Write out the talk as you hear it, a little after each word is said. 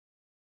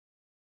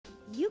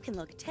You can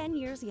look 10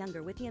 years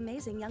younger with the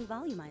amazing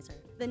YoungVolumizer,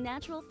 the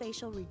natural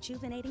facial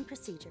rejuvenating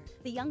procedure.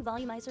 The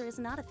YoungVolumizer is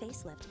not a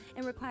facelift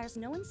and requires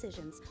no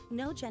incisions,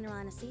 no general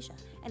anesthesia,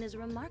 and is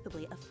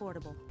remarkably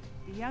affordable.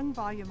 The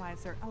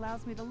YoungVolumizer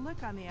allows me to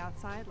look on the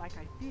outside like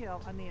I feel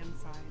on the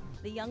inside.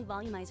 The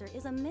YoungVolumizer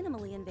is a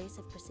minimally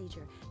invasive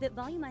procedure that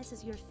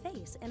volumizes your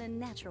face in a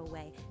natural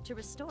way to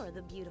restore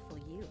the beautiful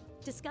you.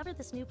 Discover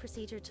this new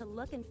procedure to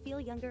look and feel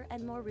younger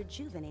and more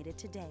rejuvenated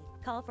today.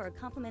 Call for a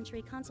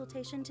complimentary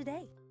consultation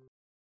today.